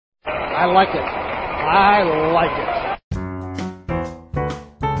I like it. I like it.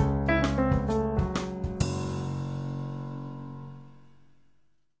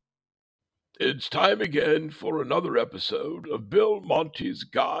 It's time again for another episode of Bill Monty's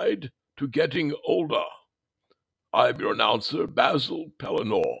Guide to Getting Older. I'm your announcer, Basil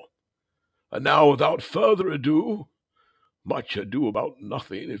Pellinor. And now, without further ado, much ado about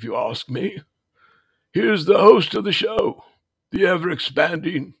nothing, if you ask me, here's the host of the show, the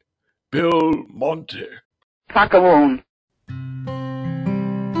ever-expanding Bill Monty. Cock-a-loon.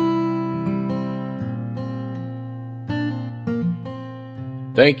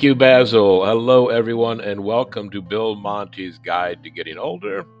 Thank you, Basil. Hello, everyone, and welcome to Bill Monty's Guide to Getting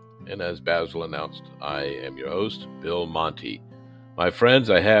Older. And as Basil announced, I am your host, Bill Monty. My friends,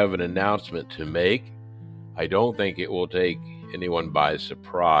 I have an announcement to make. I don't think it will take anyone by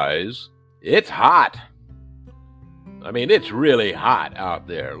surprise. It's hot. I mean, it's really hot out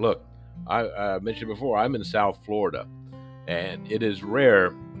there. Look, I mentioned before, I'm in South Florida, and it is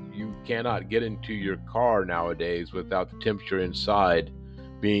rare. You cannot get into your car nowadays without the temperature inside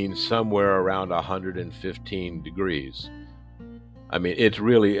being somewhere around 115 degrees. I mean, it's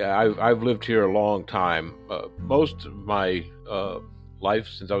really, I've lived here a long time. Most of my life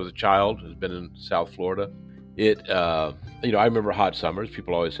since I was a child has been in South Florida. I remember hot summers.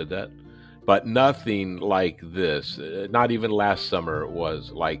 People always said that. But nothing like this. Not even last summer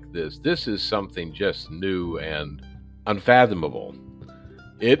was like this. This is something just new and unfathomable.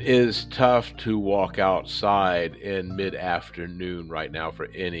 It is tough to walk outside in mid-afternoon right now for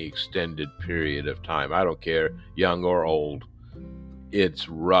any extended period of time. I don't care, young or old. It's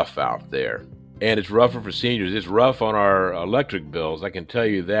rough out there. And it's rougher for seniors. It's rough on our electric bills. I can tell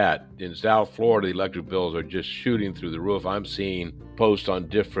you that. In South Florida, the electric bills are just shooting through the roof. I'm seeing posts on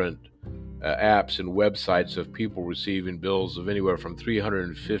different apps and websites of people receiving bills of anywhere from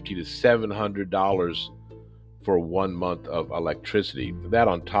 $350 to $700 for 1 month of electricity. That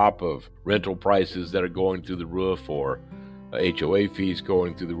on top of rental prices that are going through the roof or HOA fees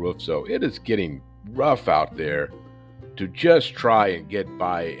going through the roof. So it is getting rough out there to just try and get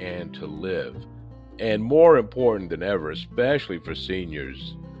by and to live. And more important than ever, especially for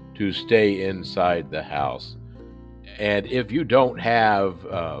seniors, to stay inside the house. And if you don't have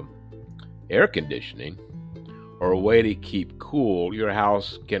air conditioning or a way to keep cool, your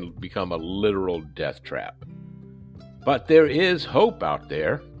house can become a literal death trap. But there is hope out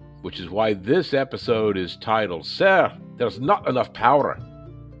there, which is why this episode is titled, Sir, There's Not Enough Power.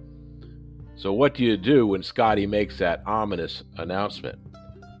 So what do you do when Scotty makes that ominous announcement?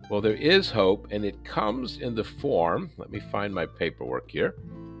 Well, there is hope, and it comes in the form, let me find my paperwork here.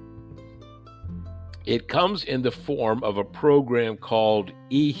 It comes in the form of a program called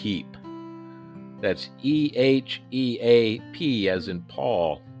EHEAP. That's EHEAP as in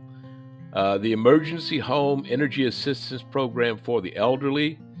Paul. The Emergency Home Energy Assistance Program for the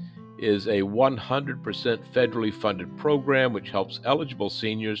Elderly is a 100% federally funded program which helps eligible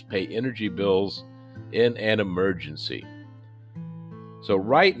seniors pay energy bills in an emergency. So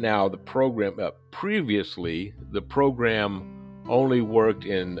right now, the program, previously, the program only worked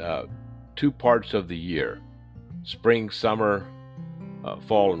in 2 parts of the year, spring, summer,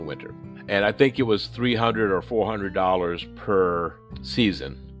 fall, and winter. And I think it was $300 or $400 per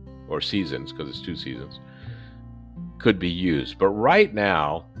season, or seasons, because it's 2 seasons, could be used. But right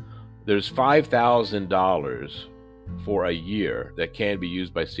now, there's $5,000 for a year that can be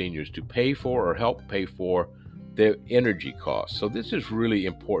used by seniors to pay for or help pay for their energy costs. So this is really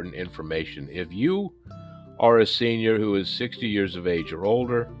important information. If you are a senior who is 60 years of age or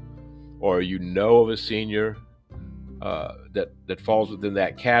older, or you know of a senior that falls within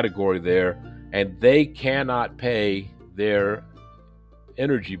that category there, and they cannot pay their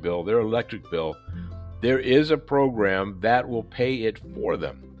energy bill, their electric bill, there is a program that will pay it for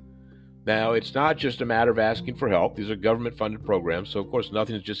them. Now, it's not just a matter of asking for help. These are government-funded programs, so of course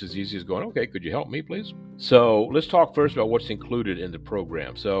nothing is just as easy as going, okay, could you help me, please? So let's talk first about what's included in the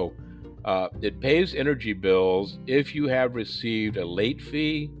program. So it pays energy bills if you have received a late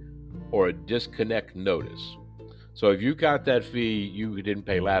fee or a disconnect notice. So if you got that fee you didn't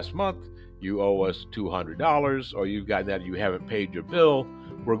pay last month, you owe us $200, or you've got that you haven't paid your bill,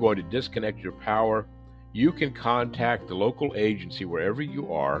 we're going to disconnect your power. You can contact the local agency wherever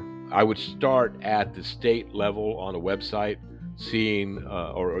you are. I would start at the state level on a website, seeing,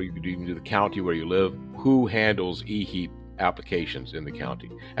 or you could even do the county where you live, who handles EHEAP applications in the county.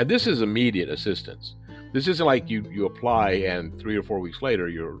 And this is immediate assistance. This isn't like you apply and 3 or 4 weeks later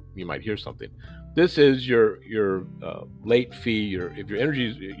you might hear something. This is your late fee. If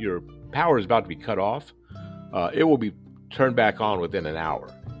your power is about to be cut off, it will be turned back on within an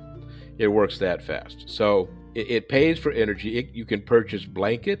hour. It works that fast. So it pays for energy. You can purchase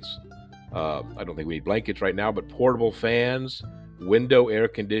blankets. I don't think we need blankets right now, but portable fans, window air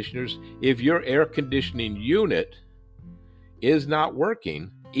conditioners. If your air conditioning unit is not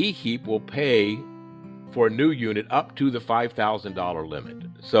working, eHeap will pay for a new unit up to the $5,000 limit.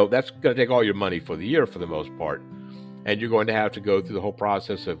 So that's going to take all your money for the year for the most part. And you're going to have to go through the whole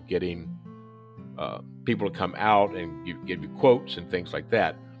process of getting people to come out and give you quotes and things like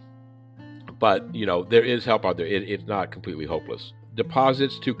that. But, there is help out there. It's not completely hopeless.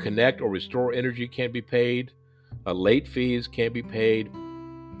 Deposits to connect or restore energy can be paid. Late fees can be paid.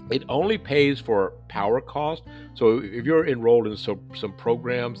 It only pays for power cost. So if you're enrolled in some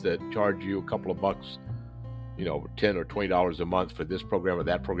programs that charge you a couple of bucks, $10 or $20 a month for this program or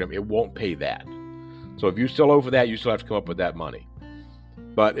that program, it won't pay that. So if you still owe for that, you still have to come up with that money.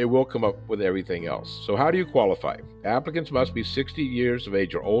 But it will come up with everything else. So how do you qualify? Applicants must be 60 years of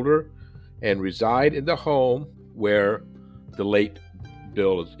age or older and reside in the home where the late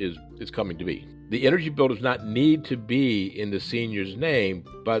bill is coming to be. The energy bill does not need to be in the senior's name,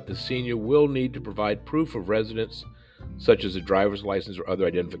 but the senior will need to provide proof of residence, such as a driver's license or other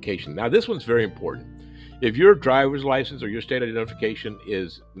identification. Now, this one's very important. If your driver's license or your state identification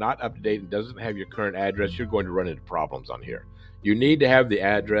is not up to date and doesn't have your current address, you're going to run into problems on here. You need to have the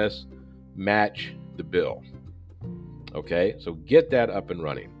address match the bill. Okay, so get that up and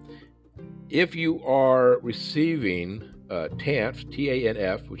running. If you are receiving TANF,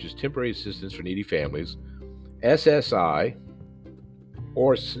 T-A-N-F, which is Temporary Assistance for Needy Families, SSI,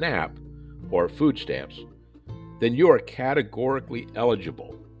 or SNAP, or food stamps, then you are categorically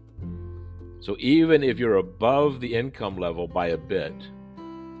eligible. So even if you're above the income level by a bit,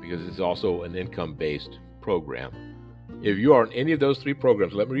 because it's also an income-based program, if you are in any of those three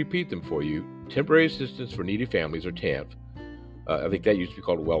programs, let me repeat them for you: Temporary Assistance for Needy Families, or TANF, I think that used to be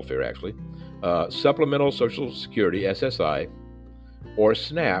called welfare, actually, Supplemental Social Security, SSI, or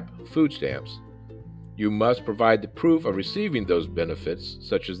SNAP, food stamps, you must provide the proof of receiving those benefits,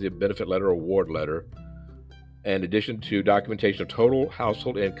 such as the benefit letter or award letter, in addition to documentation of total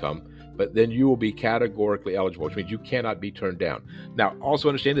household income, but then you will be categorically eligible, which means you cannot be turned down. Now, also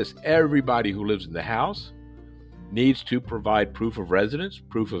understand this: everybody who lives in the house needs to provide proof of residence,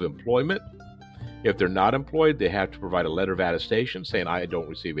 proof of employment. If they're not employed, they have to provide a letter of attestation saying, I don't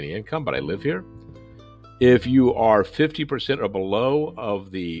receive any income, but I live here. If you are 50% or below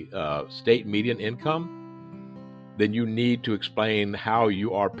of the state median income, then you need to explain how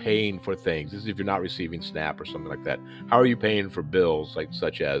you are paying for things. This is if you're not receiving SNAP or something like that. How are you paying for bills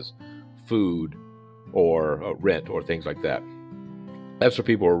such as food or rent or things like that? That's for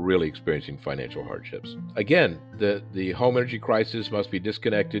people who are really experiencing financial hardships. Again, the home energy crisis must be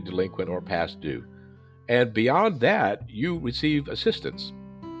disconnected, delinquent, or past due. And beyond that, you receive assistance.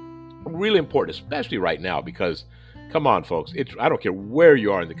 Really important, especially right now, because, come on, folks, I don't care where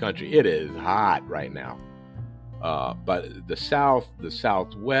you are in the country, it is hot right now. But the South, the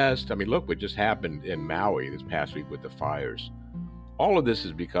Southwest, look what just happened in Maui this past week with the fires. All of this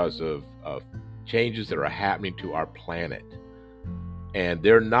is because of changes that are happening to our planet. And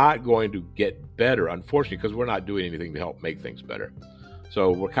they're not going to get better, unfortunately, because we're not doing anything to help make things better.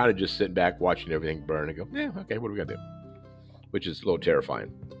 So we're kind of just sitting back watching everything burn and go, okay, what are we going to do? Which is a little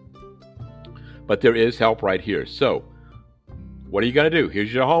terrifying. But there is help right here. So what are you going to do?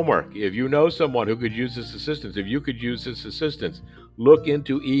 Here's your homework. If you know someone who could use this assistance, if you could use this assistance, look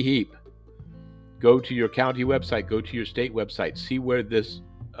into eHeap. Go to your county website, go to your state website, see where this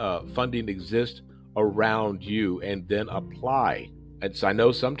funding exists around you, and then apply. And so I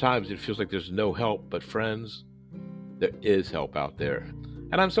know sometimes it feels like there's no help, but friends, there is help out there.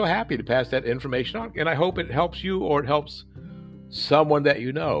 And I'm so happy to pass that information on. And I hope it helps you or it helps someone that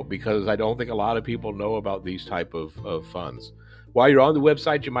you know, because I don't think a lot of people know about these type of funds. While you're on the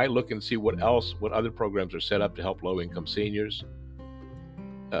website, you might look and see what other programs are set up to help low-income seniors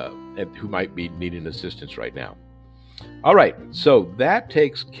and who might be needing assistance right now. All right, so that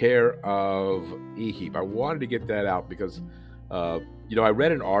takes care of eHeap. I wanted to get that out because I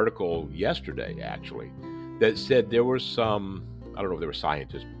read an article yesterday, actually, that said there were some, I don't know if they were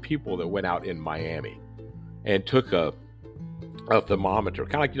scientists, people that went out in Miami and took a thermometer,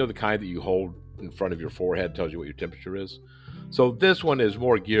 kind of like, the kind that you hold in front of your forehead, tells you what your temperature is. So this one is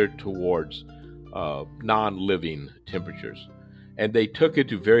more geared towards non-living temperatures. And they took it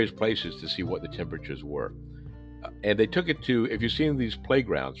to various places to see what the temperatures were. And they took it to, if you've seen these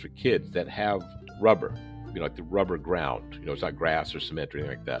playgrounds for kids that have rubber, like the rubber ground, it's not grass or cement or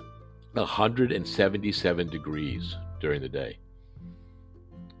anything like that, 177 degrees during the day.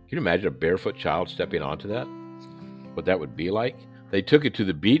 Can you imagine a barefoot child stepping onto that? What that would be like? They took it to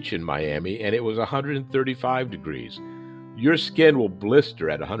the beach in Miami, and it was 135 degrees. Your skin will blister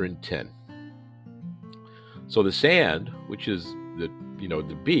at 110. So the sand, which is the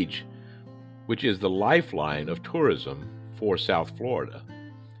beach, which is the lifeline of tourism for South Florida,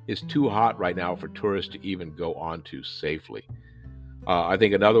 is too hot right now for tourists to even go onto safely. I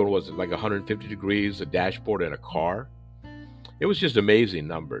think another one was like 150 degrees, a dashboard in a car. It was just amazing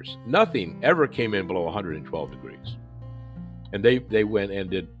numbers. Nothing ever came in below 112 degrees. And they went and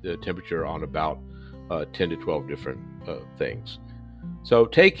did the temperature on about 10 to 12 different things. So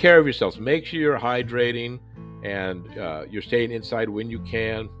take care of yourselves. Make sure you're hydrating and you're staying inside when you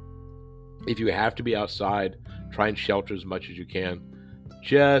can. If you have to be outside, try and shelter as much as you can.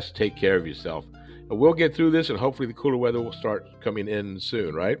 Just take care of yourself. And we'll get through this, and hopefully the cooler weather will start coming in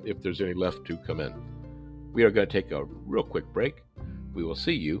soon, right? If there's any left to come in. We are going to take a real quick break. We will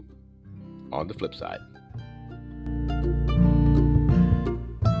see you on the flip side.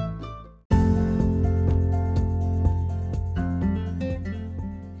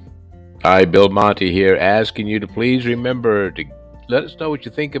 Hi, Bill Monty here, asking you to please remember to let us know what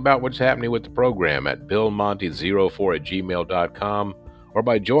you think about what's happening with the program at billmonty04@gmail.com or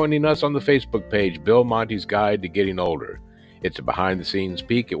by joining us on the Facebook page, Bill Monty's Guide to Getting Older. It's a behind-the-scenes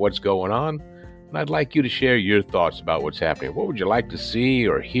peek at what's going on, and I'd like you to share your thoughts about what's happening. What would you like to see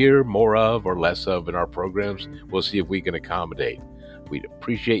or hear more of or less of in our programs? We'll see if we can accommodate. We'd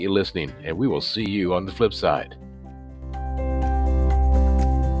appreciate you listening, and we will see you on the flip side.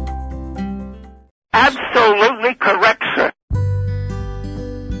 Absolutely correct, sir.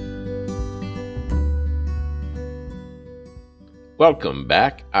 Welcome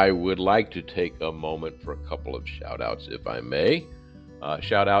back. I would like to take a moment for a couple of shout-outs, if I may.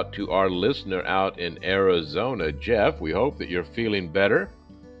 Shout out to our listener out in Arizona, Jeff. We hope that you're feeling better.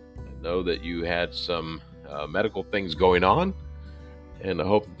 I know that you had some medical things going on, and I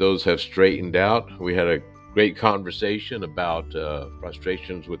hope that those have straightened out. We had a great conversation about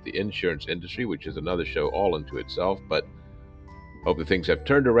frustrations with the insurance industry, which is another show all into itself, but hope that things have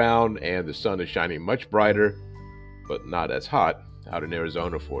turned around and the sun is shining much brighter, but not as hot out in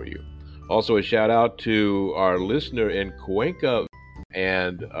Arizona for you. Also, a shout out to our listener in Cuenca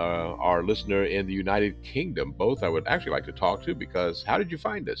and our listener in the United Kingdom. Both I would actually like to talk to, because how did you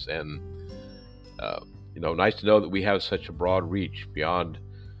find us? And, nice to know that we have such a broad reach beyond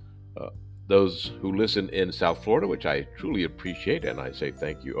those who listen in South Florida, which I truly appreciate, and I say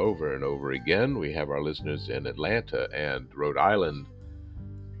thank you over and over again. We have our listeners in Atlanta and Rhode Island,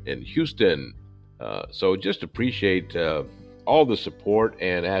 in Houston. So just appreciate all the support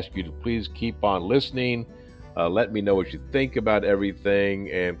and ask you to please keep on listening. Let me know what you think about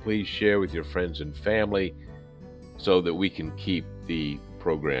everything, and please share with your friends and family so that we can keep the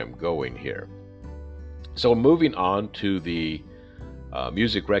program going here. So moving on to the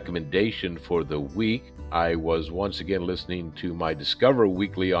music recommendation for the week, I was once again listening to my Discover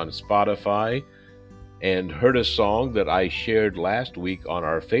Weekly on Spotify and heard a song that I shared last week on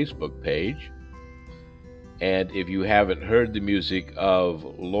our Facebook page. And if you haven't heard the music of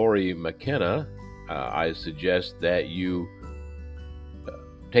Lori McKenna, I suggest that you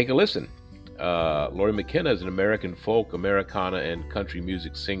take a listen. Lori McKenna is an American folk, Americana, and country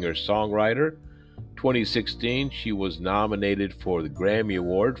music singer-songwriter. 2016, she was nominated for the Grammy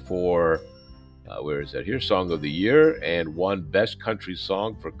Award for, Song of the Year, and won Best Country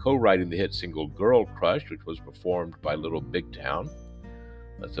Song for co-writing the hit single Girl Crush, which was performed by Little Big Town.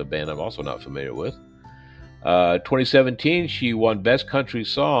 That's a band I'm also not familiar with. 2017, she won Best Country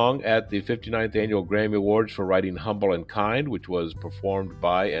Song at the 59th Annual Grammy Awards for writing Humble and Kind, which was performed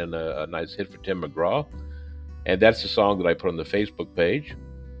by and a nice hit for Tim McGraw. And that's the song that I put on the Facebook page.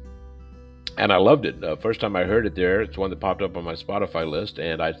 And I loved it. First time I heard it there, it's one that popped up on my Spotify list,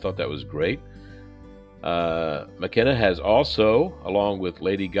 and I thought that was great. McKenna has also, along with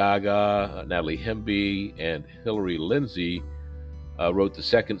Lady Gaga, Natalie Hemby, and Hillary Lindsey, wrote the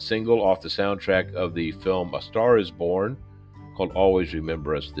second single off the soundtrack of the film A Star is Born, called Always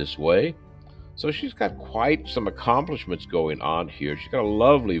Remember Us This Way. So she's got quite some accomplishments going on here. She's got a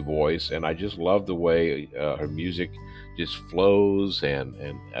lovely voice, and I just love the way her music just flows, and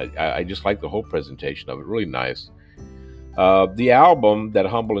I just like the whole presentation of it. Really nice. The album that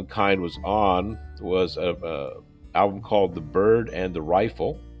Humble and Kind was on was an album called The Bird and the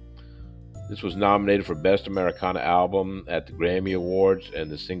Rifle. This was nominated for Best Americana Album at the Grammy Awards, and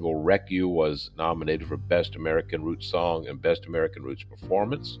the single Wreck You was nominated for Best American Roots Song and Best American Roots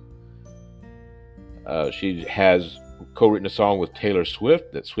Performance. She has co-written a song with Taylor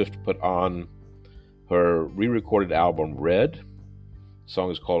Swift that Swift put on her re-recorded album Red. The song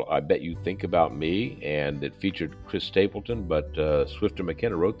is called I Bet You Think About Me, and it featured Chris Stapleton, but Swifter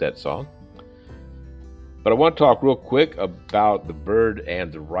McKenna wrote that song. But I want to talk real quick about The Bird and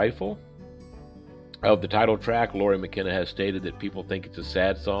the Rifle. Of the title track, Lori McKenna has stated that people think it's a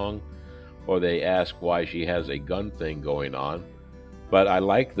sad song, or they ask why she has a gun thing going on. But I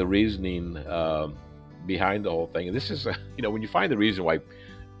like the reasoning behind the whole thing. And this is, when you find the reason why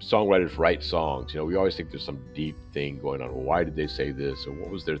songwriters write songs, we always think there's some deep thing going on. Well, why did they say this? Or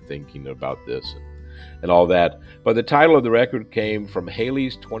what was their thinking about this? And all that. But the title of the record came from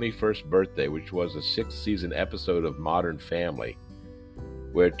Haley's 21st birthday, which was a 6th season episode of Modern Family,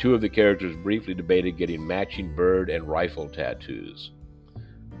 where two of the characters briefly debated getting matching bird and rifle tattoos.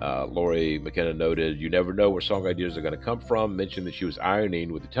 Lori McKenna noted, "You never know where song ideas are going to come from," mentioned that she was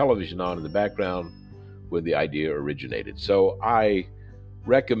ironing with the television on in the background when the idea originated. So I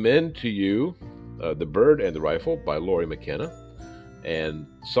recommend to you The Bird and the Rifle by Lori McKenna. And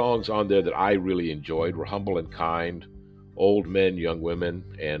songs on there that I really enjoyed were Humble and Kind, Old Men, Young Women,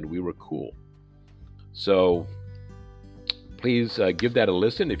 and We Were Cool. So please give that a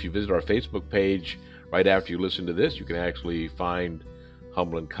listen. If you visit our Facebook page right after you listen to this, you can actually find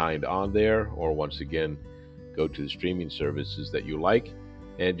Humble and Kind on there, or once again, go to the streaming services that you like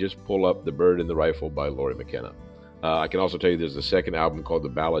and just pull up The Bird and the Rifle by Lori McKenna. I can also tell you there's a second album called The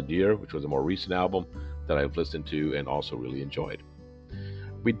Balladeer, which was a more recent album that I've listened to and also really enjoyed.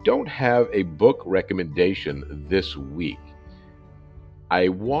 We don't have a book recommendation this week. I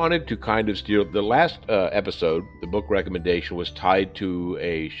wanted to kind of steer the last episode. The book recommendation was tied to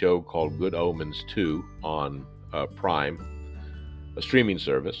a show called Good Omens 2 on Prime, a streaming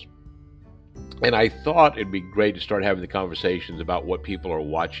service. And I thought it'd be great to start having the conversations about what people are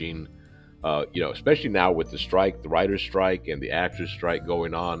watching, especially now with the strike, the writer's strike and the actors' strike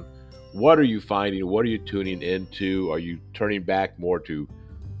going on. What are you finding? What are you tuning into? Are you turning back more to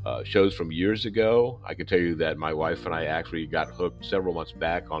shows from years ago? I can tell you that my wife and I actually got hooked several months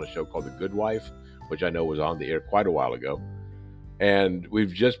back on a show called The Good Wife, which I know was on the air quite a while ago. And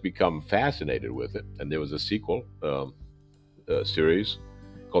we've just become fascinated with it. And there was a sequel series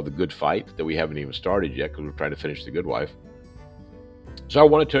called The Good Fight that we haven't even started yet because we're trying to finish The Good Wife. So I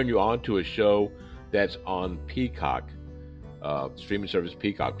want to turn you on to a show that's on Peacock, streaming service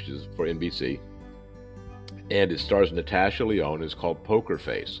Peacock, which is for NBC. And it stars Natasha Lyonne. It's called Poker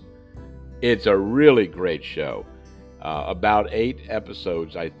Face. It's a really great show. About 8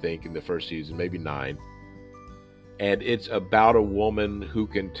 episodes, I think, in the first season, maybe 9. And it's about a woman who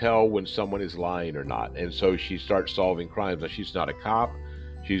can tell when someone is lying or not. And so she starts solving crimes. Now, she's not a cop.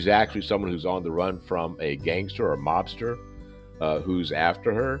 She's actually someone who's on the run from a gangster or mobster who's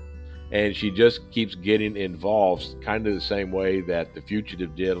after her. And she just keeps getting involved kind of the same way that The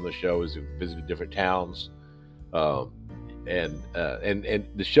Fugitive did on the show, as it visited different towns. And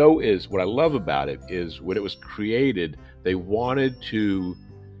the show is, what I love about it is when it was created, they wanted to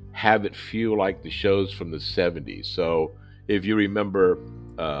have it feel like the shows from the 70s. So if you remember,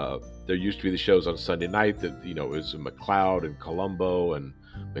 there used to be the shows on Sunday night that, it was McCloud and Columbo and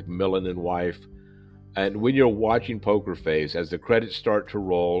McMillan and Wife. And when you're watching Poker Face, as the credits start to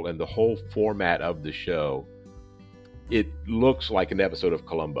roll and the whole format of the show, it looks like an episode of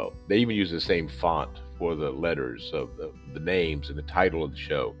Columbo. They even use the same font for the letters of the names and the title of the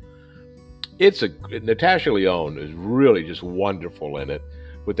show. Natasha Lyonne is really just wonderful in it,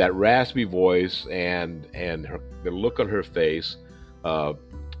 with that raspy voice and the look on her face,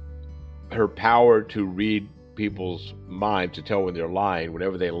 her power to read people's minds, to tell when they're lying.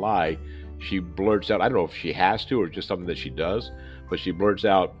 Whenever they lie, she blurts out, I don't know if she has to or just something that she does, but she blurts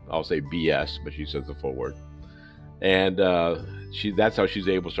out, I'll say BS, but she says the full word. And that's how she's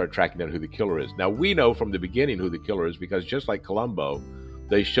able to start tracking down who the killer is. Now, we know from the beginning who the killer is, because just like Columbo,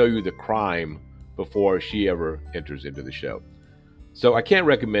 they show you the crime before she ever enters into the show. So I can't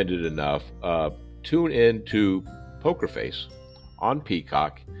recommend it enough. Tune in to Poker Face on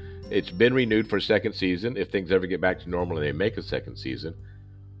Peacock. It's been renewed for a second season. If things ever get back to normal and they make a second season,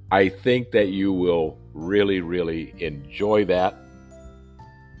 I think that you will really, really enjoy that.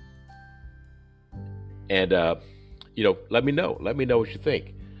 And, let me know. Let me know what you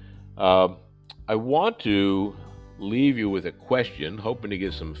think. I want to leave you with a question, hoping to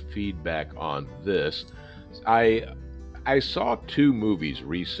get some feedback on this. I saw 2 movies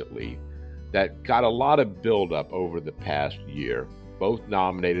recently that got a lot of build-up over the past year, both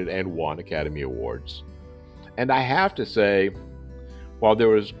nominated and won Academy Awards. And I have to say, while there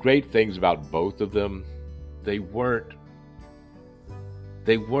was great things about both of them, they weren't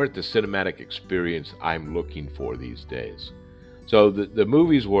the cinematic experience I'm looking for these days. So the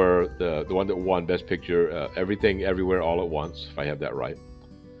movies were the one that won Best Picture, Everything Everywhere All at Once, if I have that right,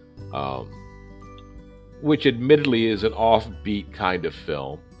 which admittedly is an offbeat kind of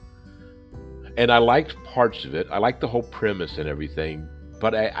film. And I liked parts of it. I liked the whole premise and everything,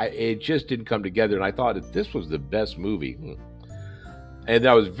 but it just didn't come together. And I thought that this was the best movie. And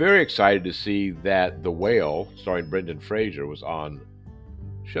I was very excited to see that The Whale, starring Brendan Fraser, was on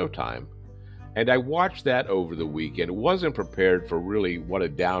Showtime. And I watched that over the weekend. Wasn't prepared for really what a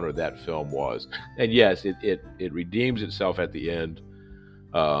downer that film was. And yes, it redeems itself at the end.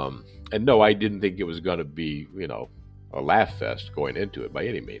 And no, I didn't think it was going to be, a laugh fest going into it by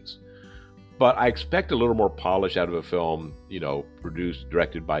any means. But I expect a little more polish out of a film,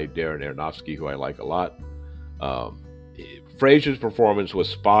 directed by Darren Aronofsky, who I like a lot. Fraser's performance was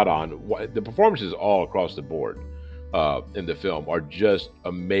spot on. The performances all across the board in the film are just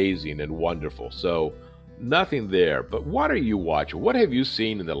amazing and wonderful. So nothing there. But what are you watching? What have you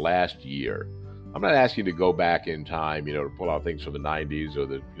seen in the last year? I'm not asking you to go back in time, to pull out things from the 90s or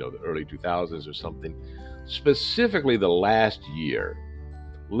the early 2000s or something. Specifically the last year.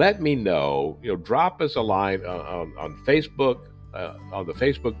 Let me know. Drop us a line on Facebook, on the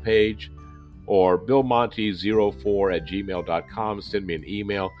Facebook page, or BillMonty04@gmail.com. Send me an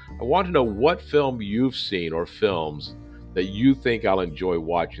email. I want to know what film you've seen or films that you think I'll enjoy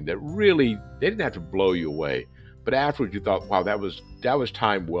watching that really, they didn't have to blow you away, but afterwards you thought, wow, that was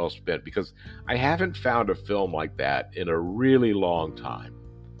time well spent, because I haven't found a film like that in a really long time,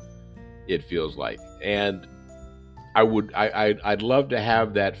 it feels like. And I'd love to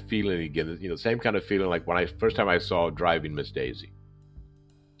have that feeling again, the same kind of feeling like when first time I saw Driving Miss Daisy.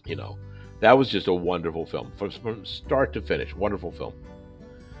 That was just a wonderful film from start to finish. Wonderful film.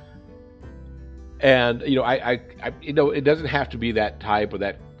 And it doesn't have to be that type or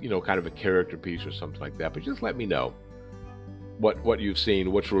that kind of a character piece or something like that. But just let me know what you've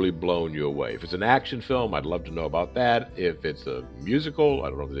seen, what's really blown you away. If it's an action film, I'd love to know about that. If it's a musical, I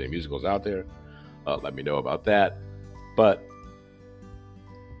don't know if there's any musicals out there. Let me know about that. But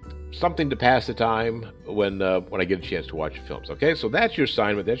something to pass the time when I get a chance to watch films. Okay, so that's your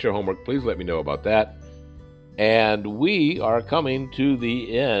assignment. That's your homework. Please let me know about that. And we are coming to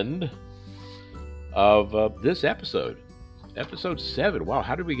the end of this episode. Episode 7. Wow,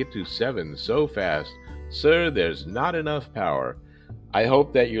 how did we get to 7 so fast? Sir, there's not enough power. I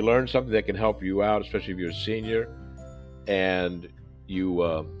hope that you learned something that can help you out, especially if you're a senior and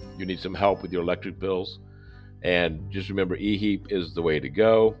you need some help with your electric bills. And just remember, eHeap is the way to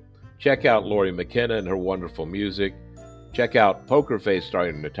go. Check out Lori McKenna and her wonderful music. Check out Poker Face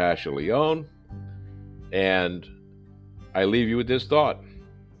starring Natasha Lyonne. And I leave you with this thought.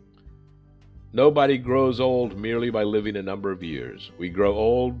 Nobody grows old merely by living a number of years. We grow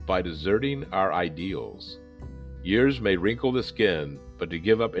old by deserting our ideals. Years may wrinkle the skin, but to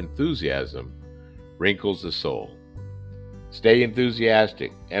give up enthusiasm wrinkles the soul. Stay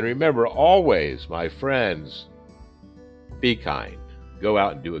enthusiastic. And remember always, my friends, be kind. Go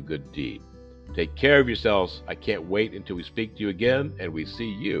out and do a good deed. Take care of yourselves. I can't wait until we speak to you again and we see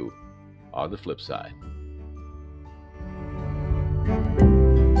you on the flip side.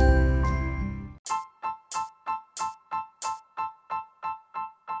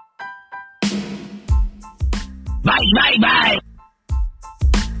 Bye, bye, bye.